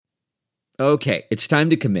Okay, it's time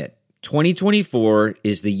to commit. 2024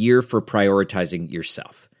 is the year for prioritizing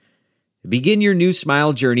yourself. Begin your new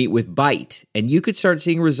smile journey with Byte, and you could start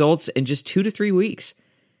seeing results in just 2 to 3 weeks.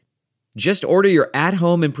 Just order your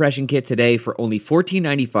at-home impression kit today for only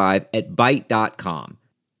 $14.95 at Byte.com.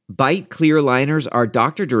 Byte clear liners are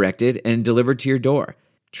doctor-directed and delivered to your door.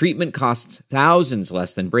 Treatment costs thousands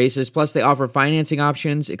less than braces, plus they offer financing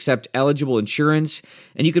options, accept eligible insurance,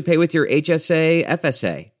 and you could pay with your HSA,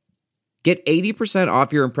 FSA. Get 80%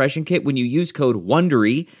 off your impression kit when you use code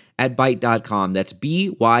WONDERY at Byte.com. That's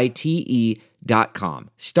BYTE.com.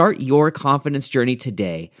 Start your confidence journey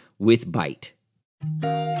today with Byte.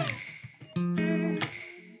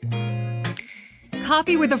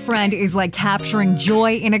 Coffee with a friend is like capturing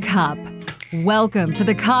joy in a cup. Welcome to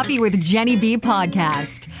the Coffee with Jenny B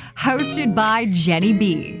podcast, hosted by Jenny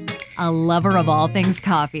B, a lover of all things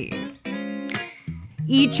coffee.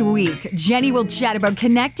 Each week, Jenny will chat about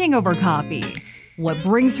connecting over coffee, what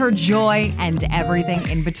brings her joy, and everything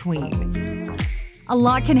in between. A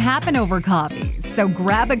lot can happen over coffee, so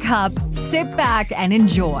grab a cup, sit back, and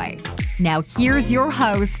enjoy. Now here's your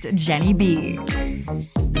host, Jenny B.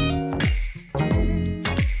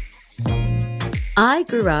 I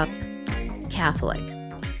grew up Catholic,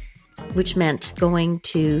 which meant going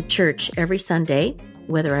to church every Sunday,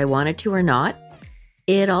 whether I wanted to or not.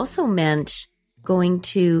 It also meant going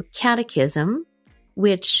to catechism,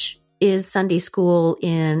 which is Sunday school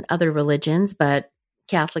in other religions, but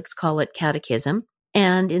Catholics call it catechism.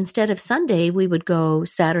 And instead of Sunday, we would go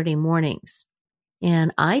Saturday mornings.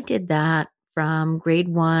 And I did that from grade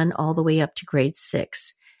 1 all the way up to grade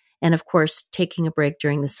 6. And of course, taking a break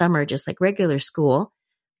during the summer, just like regular school.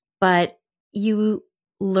 But you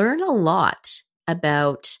learn a lot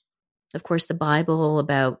about, of course, the Bible,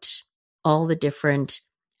 about all the different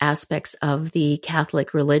aspects of the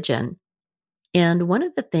Catholic religion. And one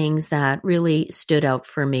of the things that really stood out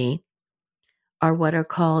for me are what are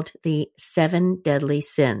called the 7 deadly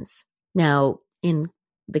sins. Now, in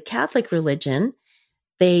the Catholic religion,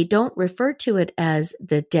 they don't refer to it as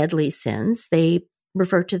the deadly sins. They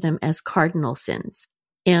refer to them as cardinal sins.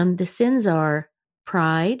 And the sins are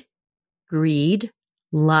pride, greed,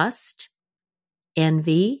 lust,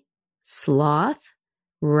 envy, sloth,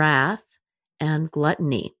 wrath, and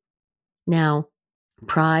gluttony. Now,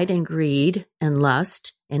 pride and greed and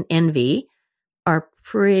lust and envy are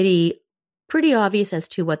pretty obvious as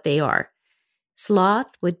to what they are.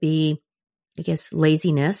 Sloth would be, I guess,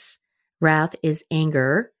 laziness. Wrath is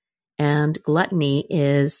anger. And gluttony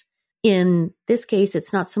is, in this case,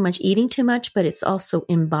 it's not so much eating too much, but it's also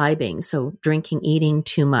imbibing. So drinking, eating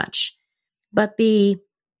too much. But the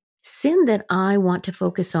sin that I want to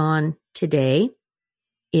focus on today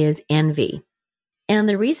is envy. And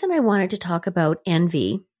the reason I wanted to talk about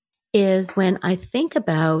envy is when I think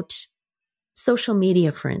about social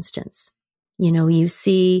media, for instance. You know, you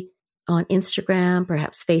see on Instagram,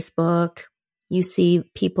 perhaps Facebook, you see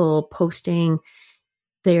people posting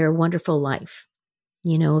their wonderful life,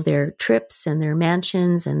 you know, their trips and their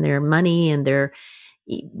mansions and their money and their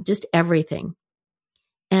just everything.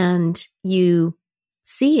 And you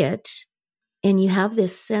see it and you have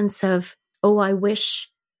this sense of, oh, I wish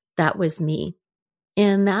that was me.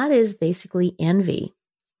 And that is basically envy.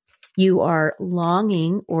 You are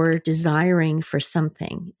longing or desiring for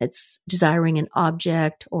something. It's desiring an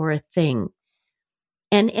object or a thing.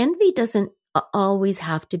 And envy doesn't always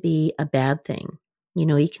have to be a bad thing. You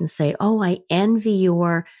know, you can say, oh, I envy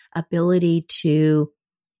your ability to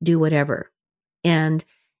do whatever. And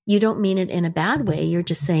you don't mean it in a bad way. You're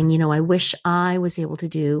just saying, you know, I wish I was able to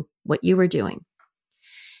do what you were doing.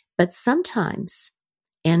 But sometimes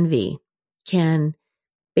envy can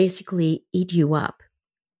basically eat you up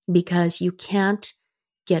because you can't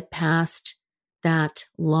get past that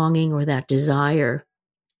longing or that desire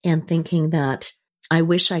and thinking that I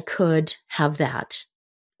wish I could have that.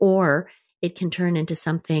 Or it can turn into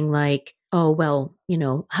something like, oh, well, you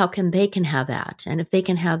know, how come they can have that? And if they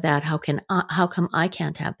can have that, how come I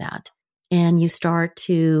can't have that? And you start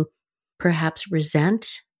to perhaps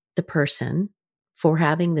resent the person for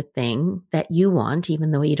having the thing that you want,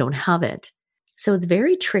 even though you don't have it. So it's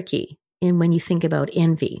very tricky when you think about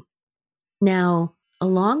envy. Now,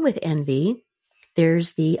 along with envy,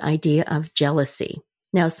 there's the idea of jealousy.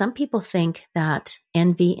 Now, some people think that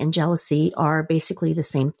envy and jealousy are basically the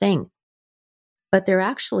same thing, but they're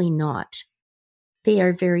actually not. They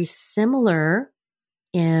are very similar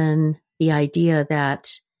in the idea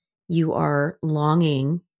that you are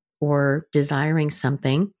longing or desiring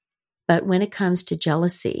something. But when it comes to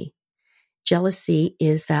jealousy, jealousy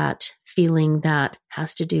is that feeling that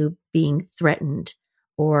has to do being threatened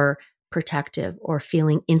or protective or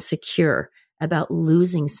feeling insecure about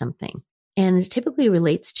losing something. And it typically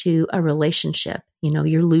relates to a relationship.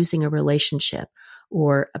 You're losing a relationship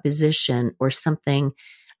or a position or something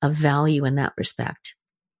of value in that respect.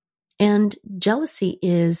 And jealousy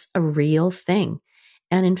is a real thing.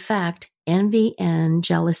 And in fact, envy and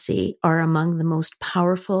jealousy are among the most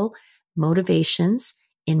powerful motivations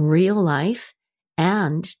in real life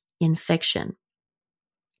and in fiction.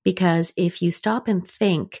 Because if you stop and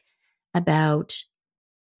think about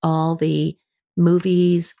all the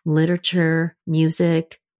movies, literature,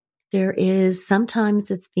 music, there is sometimes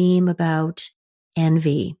a theme about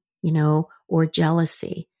envy, or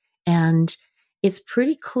jealousy. And it's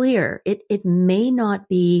pretty clear. It may not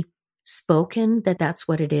be spoken that that's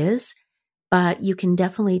what it is, but you can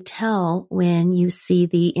definitely tell when you see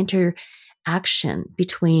the interaction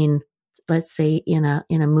between, let's say, in a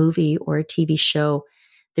movie or a TV show,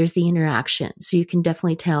 there's the interaction. So you can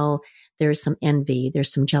definitely tell there's some envy,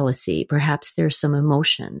 there's some jealousy, perhaps there's some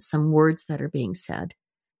emotions, some words that are being said.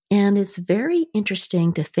 And it's very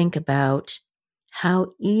interesting to think about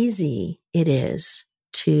how easy it is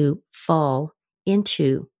to fall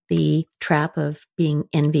into the trap of being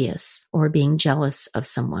envious or being jealous of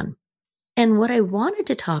someone. And what I wanted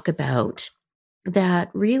to talk about that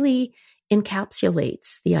really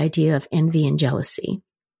encapsulates the idea of envy and jealousy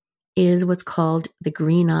is what's called the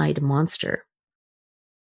green-eyed monster.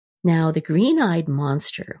 Now, the green-eyed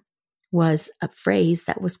monster was a phrase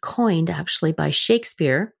that was coined actually by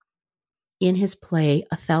Shakespeare in his play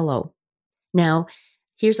Othello. Now,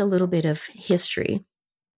 here's a little bit of history.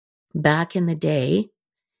 Back in the day,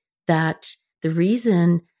 that the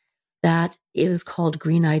reason that it was called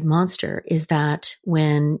green-eyed monster is that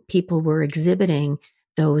when people were exhibiting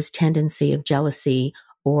those tendency of jealousy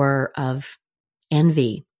or of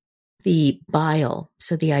envy, the bile,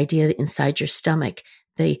 so the idea that inside your stomach,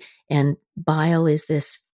 and bile is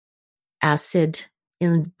this acid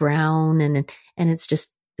in brown, and it's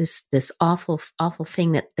just this awful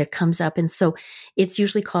thing that comes up. And so it's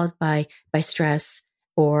usually caused by stress,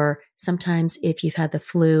 or sometimes if you've had the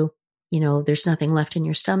flu, there's nothing left in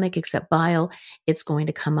your stomach except bile, it's going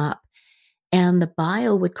to come up. And the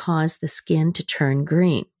bile would cause the skin to turn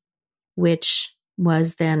green, which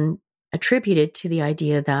was then attributed to the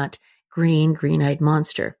idea that green-eyed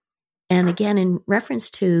monster. And again, in reference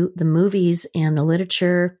to the movies and the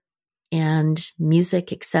literature and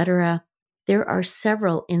music, etc., there are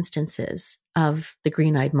several instances of the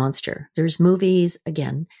green-eyed monster. There's movies,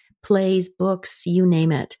 again, plays, books, you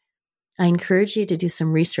name it. I encourage you to do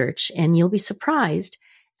some research, and you'll be surprised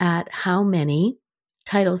at how many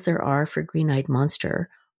titles there are for green-eyed monster,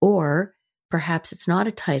 or perhaps it's not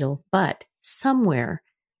a title, but somewhere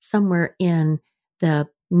in the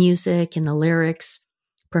music, in the lyrics,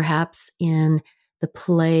 perhaps in the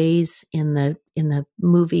plays, in the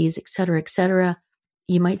movies, etc.,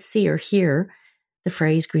 you might see or hear the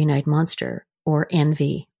phrase green-eyed monster or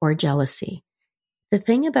envy or jealousy. The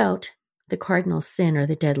thing about the cardinal sin or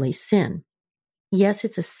the deadly sin, yes,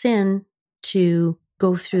 it's a sin to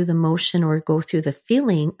go through the motion or go through the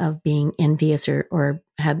feeling of being envious or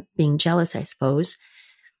being jealous, I suppose.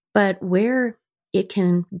 But where it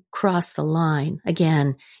can cross the line,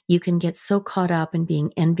 again, you can get so caught up in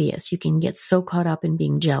being envious, you can get so caught up in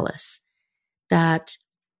being jealous that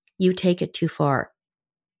you take it too far.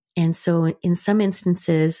 And so in some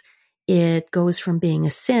instances, it goes from being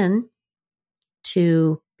a sin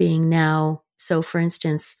to being now. So for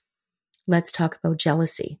instance, let's talk about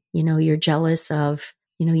jealousy. You're jealous of,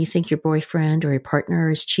 you think your boyfriend or your partner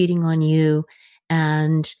is cheating on you,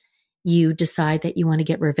 and you decide that you want to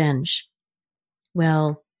get revenge.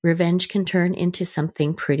 Well, revenge can turn into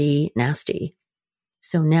something pretty nasty.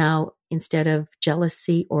 So now, instead of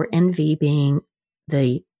jealousy or envy being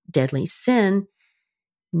the deadly sin,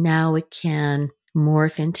 now it can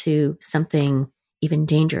morph into something even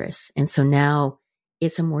dangerous. And so now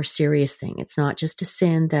it's a more serious thing. It's not just a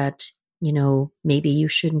sin that, maybe you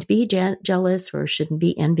shouldn't be jealous or shouldn't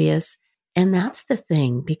be envious. And that's the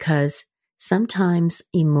thing, because sometimes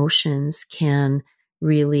emotions can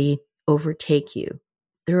really overtake you.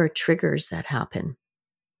 There are triggers that happen,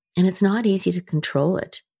 and it's not easy to control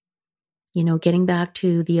it. Getting back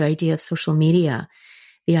to the idea of social media,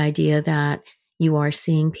 the idea that you are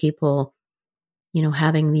seeing people,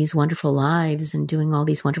 having these wonderful lives and doing all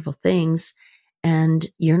these wonderful things, and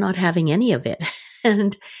you're not having any of it.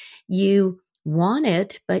 And you want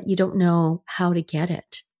it, but you don't know how to get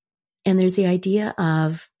it. And there's the idea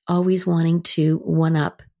of always wanting to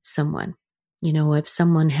one-up someone. If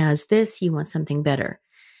someone has this, you want something better.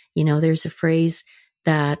 There's a phrase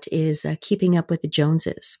that is keeping up with the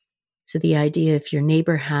Joneses. So the idea, if your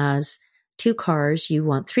neighbor has 2 cars, you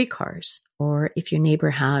want 3 cars. Or if your neighbor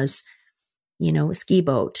has, a ski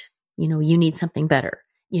boat, you need something better.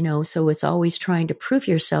 So it's always trying to prove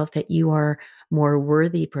yourself that you are more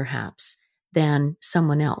worthy, perhaps, than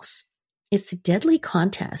someone else. It's a deadly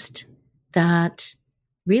contest that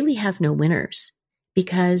really has no winners,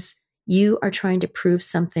 because you are trying to prove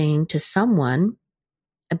something to someone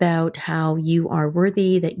about how you are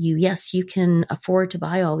worthy, that you can afford to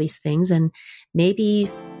buy all these things, and maybe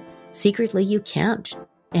secretly you can't.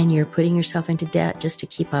 And you're putting yourself into debt just to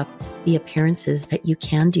keep up the appearances that you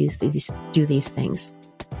can do these things.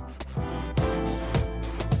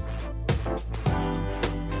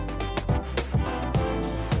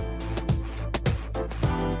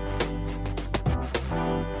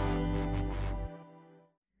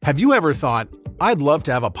 Have you ever thought, I'd love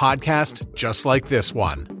to have a podcast just like this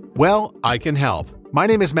one? Well, I can help. My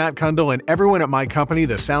name is Matt Kundle, and everyone at my company,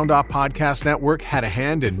 the Sound Off Podcast Network, had a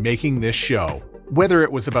hand in making this show. Whether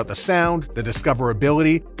it was about the sound, the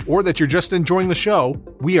discoverability, or that you're just enjoying the show,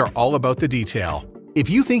 we are all about the detail. If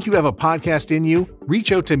you think you have a podcast in you,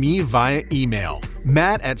 reach out to me via email,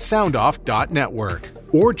 matt@soundoff.network,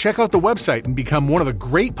 or check out the website and become one of the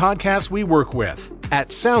great podcasts we work with at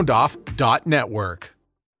soundoff.network.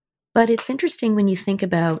 But it's interesting when you think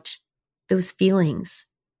about those feelings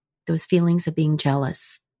of being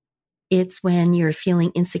jealous. It's when you're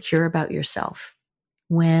feeling insecure about yourself,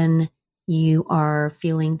 when you are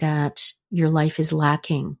feeling that your life is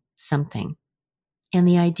lacking something. And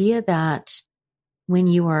the idea that when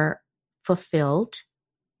you are fulfilled,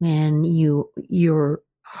 when your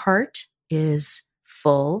heart is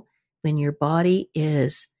full, when your body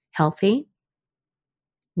is healthy,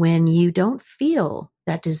 when you don't feel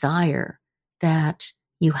that desire that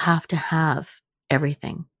you have to have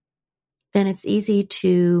everything, then it's easy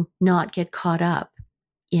to not get caught up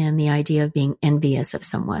in the idea of being envious of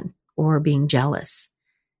someone or being jealous.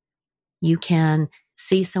 You can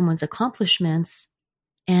see someone's accomplishments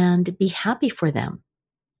and be happy for them.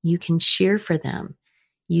 You can cheer for them.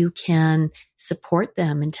 You can support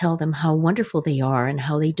them and tell them how wonderful they are and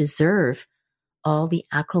how they deserve all the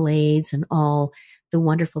accolades and all the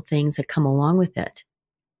wonderful things that come along with it.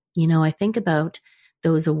 I think about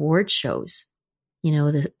those award shows,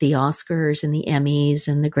 the Oscars and the Emmys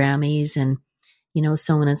and the Grammys and,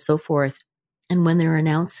 so on and so forth. And when they're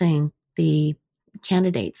announcing the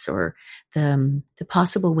candidates or the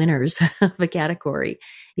possible winners of a category,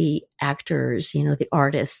 the actors, the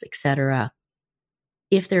artists, etc.,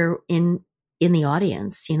 if they're in the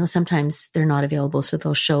audience, sometimes they're not available, so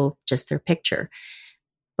they'll show just their picture.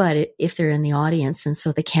 But if they're in the audience, and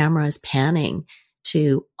so the camera is panning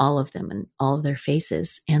to all of them and all of their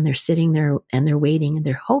faces, and they're sitting there and they're waiting and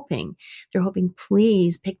they're hoping,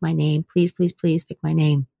 please pick my name, please pick my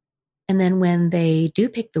name. And then when they do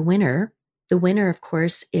pick the winner, of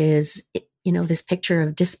course, is, this picture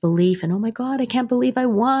of disbelief and, oh my God, I can't believe I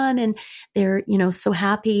won. And they're, so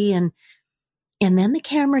happy. And then the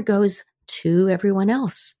camera goes to everyone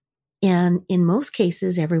else. And in most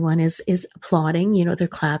cases, everyone is applauding, they're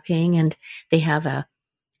clapping and they have a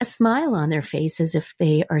smile on their face as if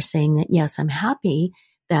they are saying that, yes, I'm happy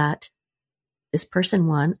that this person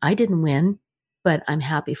won. I didn't win, but I'm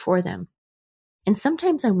happy for them. And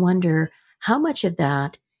sometimes I wonder how much of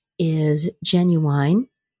that is genuine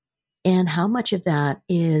and how much of that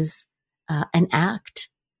is an act,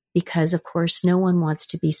 because of course, no one wants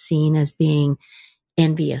to be seen as being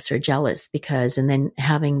envious or jealous and then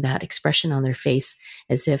having that expression on their face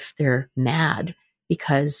as if they're mad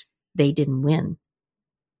because they didn't win.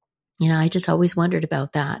 I just always wondered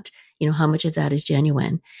about that, how much of that is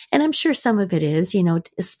genuine. And I'm sure some of it is,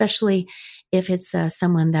 especially if it's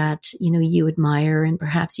someone that, you admire and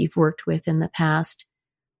perhaps you've worked with in the past.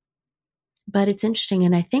 But it's interesting.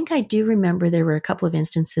 And I think I do remember there were a couple of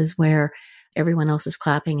instances where everyone else is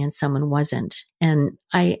clapping and someone wasn't. And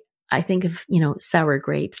I think of, sour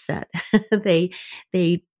grapes that they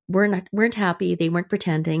weren't happy. They weren't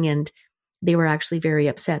pretending, and they were actually very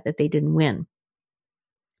upset that they didn't win.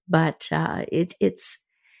 But it's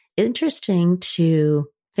interesting to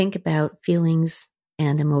think about feelings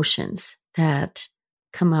and emotions that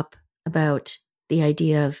come up about the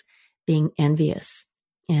idea of being envious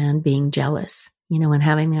and being jealous, and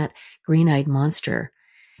having that green-eyed monster.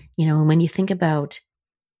 And when you think about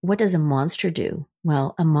what does a monster do?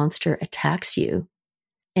 Well, a monster attacks you.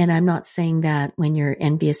 And I'm not saying that when you're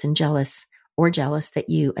envious and jealous that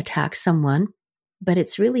you attack someone, but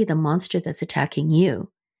it's really the monster that's attacking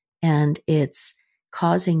you. And it's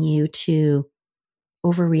causing you to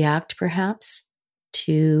overreact, perhaps,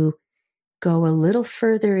 to go a little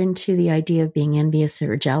further into the idea of being envious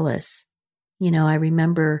or jealous. I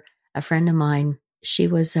remember a friend of mine, she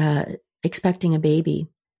was expecting a baby.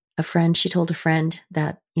 She told a friend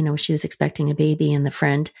that, she was expecting a baby, and the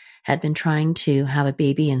friend had been trying to have a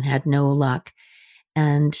baby and had no luck.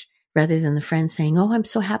 And rather than the friend saying, "Oh, I'm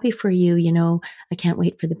so happy for you, I can't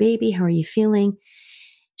wait for the baby. How are you feeling?"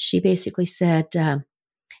 She basically said,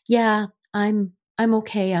 "Yeah, I'm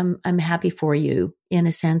okay. I'm happy for you in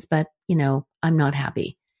a sense, but I'm not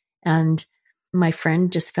happy." And my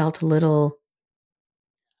friend just felt a little,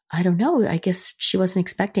 I don't know, I guess she wasn't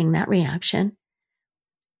expecting that reaction.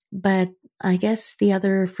 But I guess the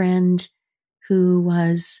other friend, who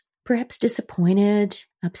was perhaps disappointed,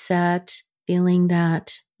 upset, feeling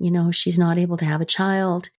that, she's not able to have a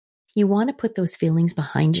child, you want to put those feelings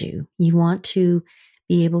behind you. You want to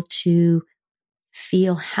be able to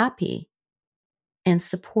feel happy and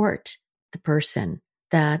support the person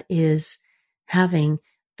that is having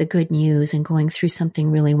the good news and going through something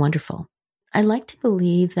really wonderful. I like to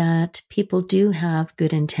believe that people do have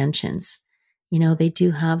good intentions. They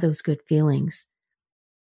do have those good feelings.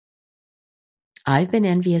 I've been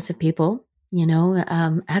envious of people,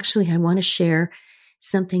 actually, I want to share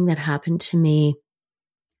something that happened to me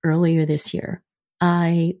earlier this year.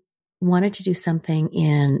 I wanted to do something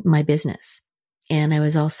in my business, and I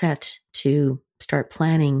was all set to start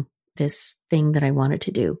planning this thing that I wanted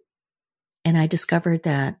to do. And I discovered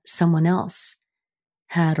that someone else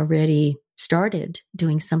had already started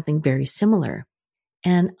doing something very similar.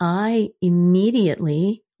 And I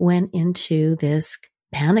immediately went into this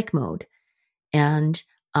panic mode, and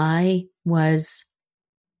I was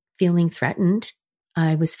feeling threatened.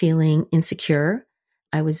 I was feeling insecure.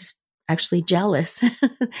 I was actually jealous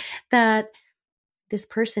that this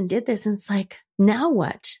person did this. And it's like, now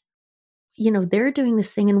what? They're doing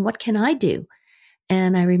this thing, and what can I do?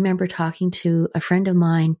 And I remember talking to a friend of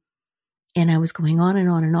mine, and I was going on and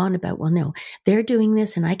on and on about, well, no, they're doing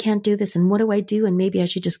this and I can't do this. And what do I do? And maybe I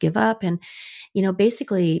should just give up. And,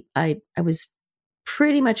 basically I was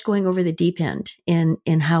pretty much going over the deep end in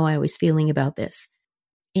how I was feeling about this.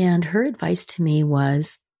 And her advice to me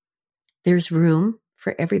was, there's room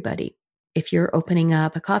for everybody. If you're opening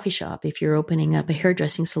up a coffee shop, if you're opening up a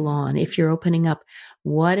hairdressing salon, if you're opening up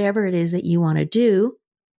whatever it is that you want to do,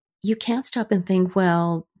 you can't stop and think,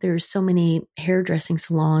 well, there's so many hairdressing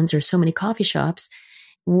salons or so many coffee shops.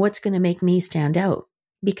 What's going to make me stand out?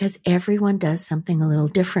 Because everyone does something a little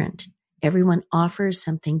different. Everyone offers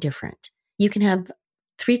something different. You can have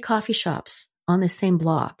 3 coffee shops on the same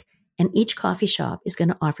block, and each coffee shop is going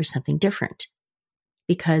to offer something different,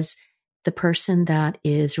 because the person that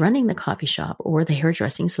is running the coffee shop or the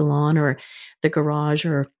hairdressing salon or the garage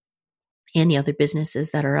or any other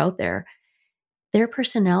businesses that are out there, their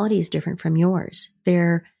personality is different from yours.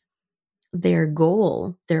 Their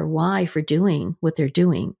goal, their why for doing what they're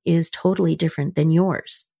doing is totally different than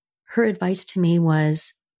yours. Her advice to me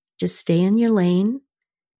was, just stay in your lane,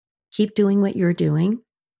 keep doing what you're doing.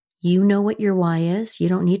 You know what your why is. You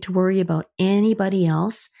don't need to worry about anybody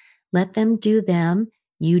else. Let them do them.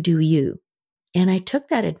 You do you. And I took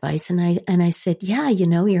that advice and I said, yeah,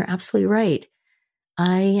 you're absolutely right.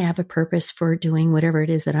 I have a purpose for doing whatever it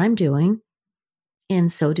is that I'm doing.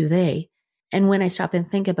 And so do they. And when I stop and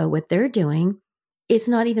think about what they're doing, it's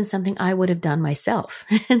not even something I would have done myself.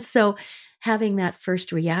 And so having that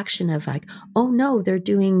first reaction of like, oh no, they're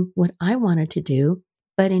doing what I wanted to do,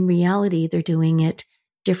 but in reality, they're doing it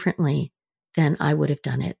differently than I would have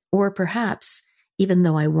done it. Or perhaps, even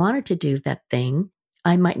though I wanted to do that thing,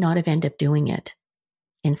 I might not have ended up doing it.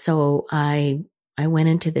 And so I went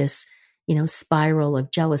into this, spiral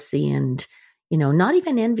of jealousy and, not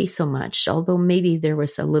even envy so much, although maybe there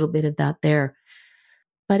was a little bit of that there.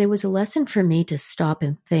 But it was a lesson for me to stop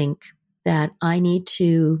and think that I need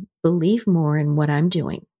to believe more in what I'm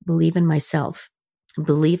doing, believe in myself,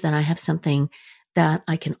 believe that I have something that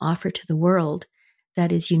I can offer to the world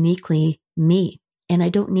that is uniquely me. And I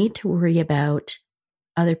don't need to worry about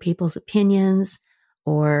other people's opinions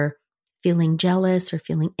or feeling jealous or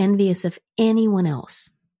feeling envious of anyone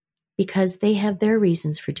else, because they have their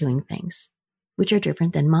reasons for doing things, which are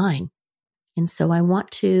different than mine. And so I want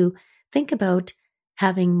to think about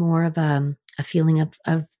having more of a feeling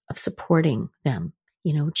of supporting them,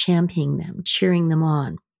 championing them, cheering them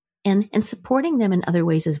on, and supporting them in other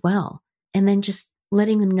ways as well. And then just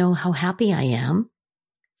letting them know how happy I am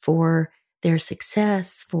for their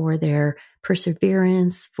success, for their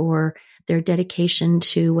perseverance, for their dedication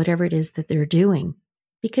to whatever it is that they're doing.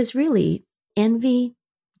 Because really, envy,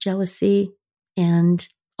 jealousy, and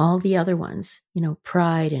all the other ones,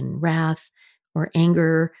 pride and wrath or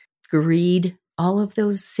anger, greed, all of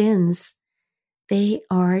those sins they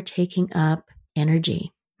are taking up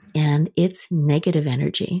energy, and it's negative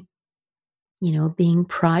energy. Being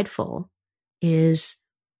prideful is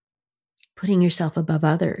putting yourself above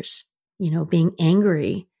others. Being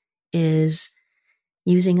angry is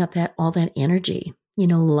using up all that energy.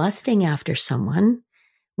 Lusting after someone,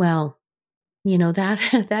 well,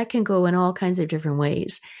 that can go in all kinds of different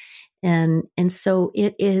ways. And so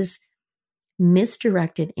it is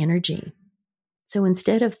misdirected energy. So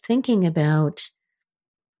instead of thinking about,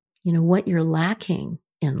 what you're lacking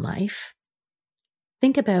in life,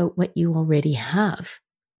 think about what you already have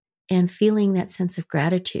and feeling that sense of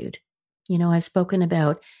gratitude. I've spoken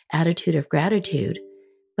about attitude of gratitude,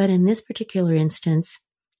 but in this particular instance,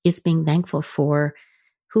 it's being thankful for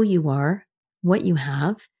who you are, what you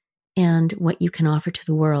have, and what you can offer to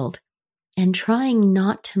the world, and trying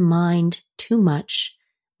not to mind too much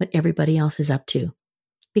what everybody else is up to,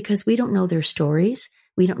 because we don't know their stories.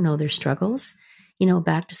 We don't know their struggles.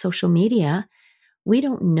 Back to social media, we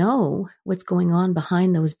don't know what's going on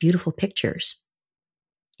behind those beautiful pictures.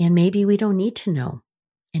 And maybe we don't need to know.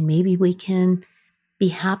 And maybe we can be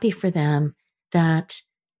happy for them that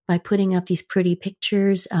by putting up these pretty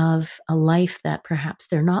pictures of a life that perhaps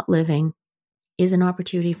they're not living is an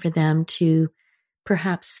opportunity for them to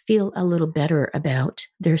perhaps feel a little better about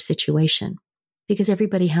their situation, because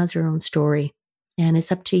everybody has their own story, and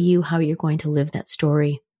it's up to you how you're going to live that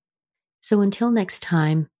story. So until next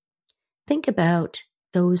time, think about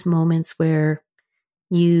those moments where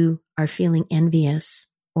you are feeling envious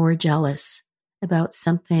or jealous about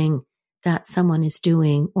something that someone is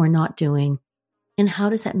doing or not doing, and how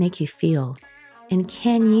does that make you feel? And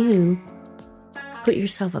can you put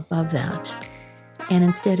yourself above that? And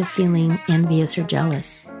instead of feeling envious or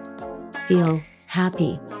jealous, feel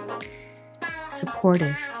happy,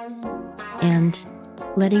 supportive, and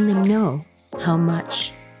letting them know how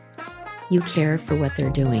much you care for what they're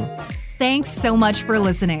doing. Thanks so much for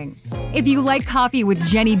listening. If you like Coffee with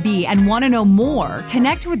Jenny B and want to know more,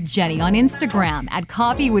 connect with Jenny on Instagram at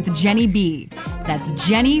Coffee with Jenny B. That's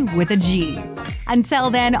Jenny with a G. Until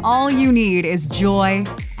then, all you need is joy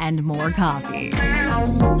and more coffee.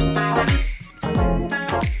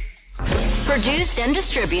 Produced and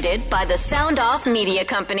distributed by the Sound Off Media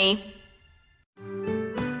Company.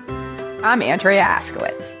 I'm Andrea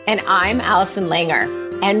Askowitz. And I'm Allison Langer.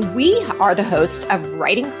 And we are the hosts of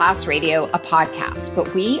Writing Class Radio, a podcast,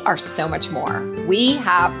 but we are so much more. We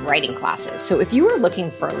have writing classes. So if you are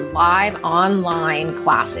looking for live online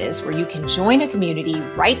classes where you can join a community,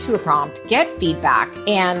 write to a prompt, get feedback,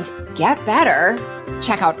 and get better,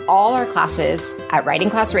 check out all our classes at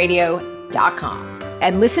writingclassradio.com.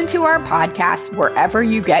 And listen to our podcast wherever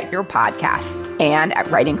you get your podcasts and at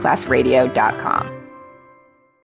writingclassradio.com.